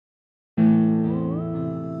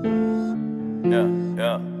I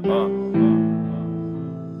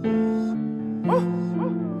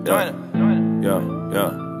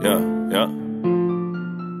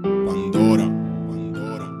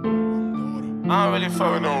don't really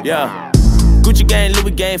fuck with no. Gucci gang,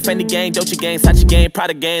 Louis gang, Fendi gang, Dolce gang, Sachi gang,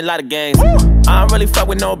 Prada gang, lot of gangs. I don't really fuck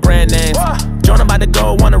with no brand names. Joyner about to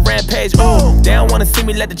go on a rampage. Ooh, they don't wanna see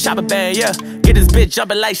me let the chopper bang. Yeah, get this bitch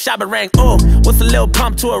jumping like Shabba Rank. Ooh, what's a little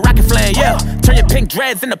pump to a rocket flame? Yeah, turn your pink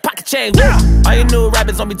dreads into pocket chains. All you new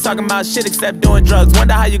rappers don't be talking about shit except doing drugs.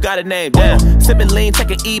 Wonder how you got a name. Damn, sipping lean,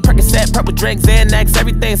 taking E, Percocet, purple drink, Xanax,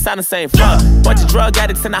 everything sound the same. Fuck, bunch of drug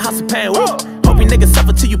addicts in the house of pain. Woo. Hope you niggas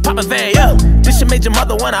suffer till you pop a vein. Yeah, this shit made your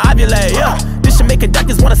mother wanna ovulate. Yeah, this shit make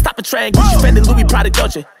conductors wanna stop a train. Gucci, Fendi, Louis, Prada,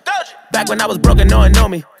 Dolce. Back when I was broke and no one know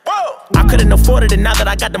me. I couldn't afford it, and now that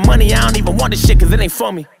I got the money, I don't even want this shit, cause it ain't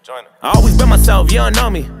for me. I always been myself, you don't know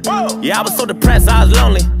me. Yeah, I was so depressed, I was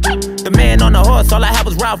lonely. The man on the horse, all I had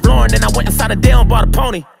was Ralph Lauren, then I went inside a deal and bought a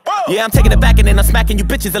pony. Yeah, I'm taking it back and then I'm smacking you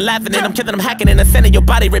bitches and laughing and I'm killing them, hacking and I'm sending your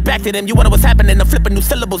body right back to them. You wonder what's happening, I'm flipping new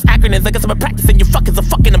syllables, acronyms. I guess I'm practicing, you fuckers are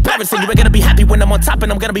fucking embarrassing. You ain't gonna be happy when I'm on top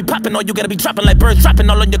and I'm gonna be popping, or you gotta be dropping like birds dropping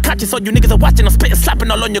all on your conscience. All you niggas are watching, I'm spitting,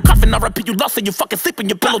 slapping all on your coffin. I repeat, you lost and you fucking sleeping,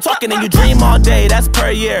 your pillow talking and you dream all day, that's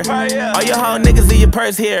per year. All your hoe niggas in your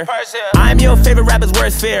purse here. I'm your favorite rapper's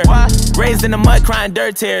worst fear. Raised in the mud crying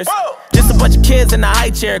dirt tears. Just a bunch of kids in a high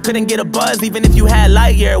chair. Couldn't get a buzz even if you had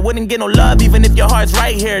light year. Wouldn't get no love even if your heart's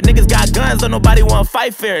right here. Niggas got guns, don't nobody wanna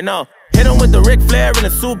fight fair, no. Hit him with the Ric Flair and a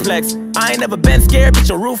suplex. I ain't never been scared, bitch,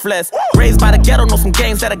 you're ruthless. Raised by the ghetto, know some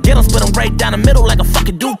games that I get them, split them right down the middle like a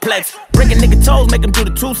fucking duplex. Breaking nigga toes, make them do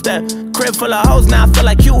the two-step. Crib full of hoes, now I feel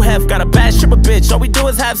like you have. Got a bad stripper bitch, all we do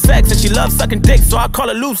is have sex. And she loves sucking dick, so I call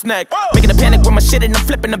her loose neck. Making a panic with my shit and I'm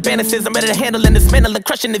flipping the bandages. I'm ready to handle and dismantle and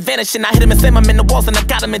crushing and vanishing. I hit him and slam him in the walls and I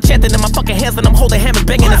got him enchanted in my fucking hands. And I'm holding hammers,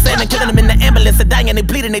 banging and slamming, killing him in the ambulance. They're dying, they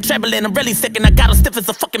bleeding, they trembling. I'm really sick and I got him stiff as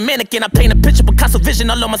a fucking mannequin. I paint a picture, Picasso vision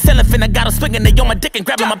all on my cellophane. I got him swinging, they on my dick and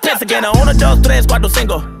grabbing my pants again. I own a dos, tres, cuatro,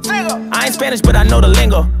 cinco. I ain't Spanish, but I know the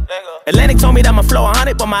lingo. Atlantic told me that my flow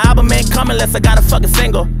 100, but my album ain't coming unless I got a fucking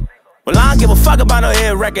single. Well, I don't give a fuck about no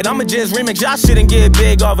hit record. I'ma just remix y'all shit and get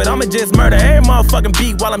big off it. I'ma just murder every motherfucking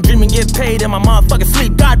beat while I'm dreaming, get paid in my motherfucking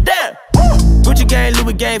sleep. Goddamn. Gucci gang,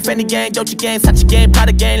 Louis gang, Fendi gang, Dolce gang, Sachi gang,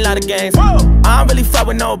 Prada gang, lot of gangs. I don't really fuck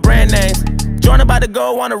with no brand names. Joyner about to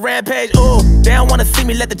go on a rampage. Ooh, they don't wanna see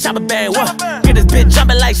me let the chopper bang. Whoa, get this bitch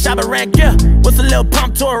jumping like Shabba Rank. Yeah, what's a little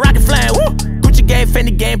pump to a rocket flame? Woo, Gucci gang,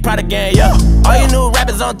 Fendi gang, Prada gang. Yeah, all you new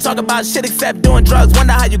rappers don't talk about shit except doing drugs.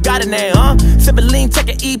 Wonder how you got a name, huh? Sipping lean,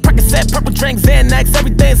 taking E, Percocet, purple drink, Xanax,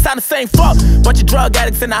 everything sound the same. Fuck, bunch of drug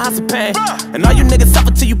addicts in the house of pain, and all you niggas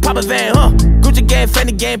suffer till you pop a vein, huh? Gucci gang,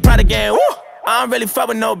 Fendi gang, Prada gang. Woo, I don't really fuck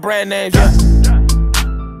with no brand names. Yeah.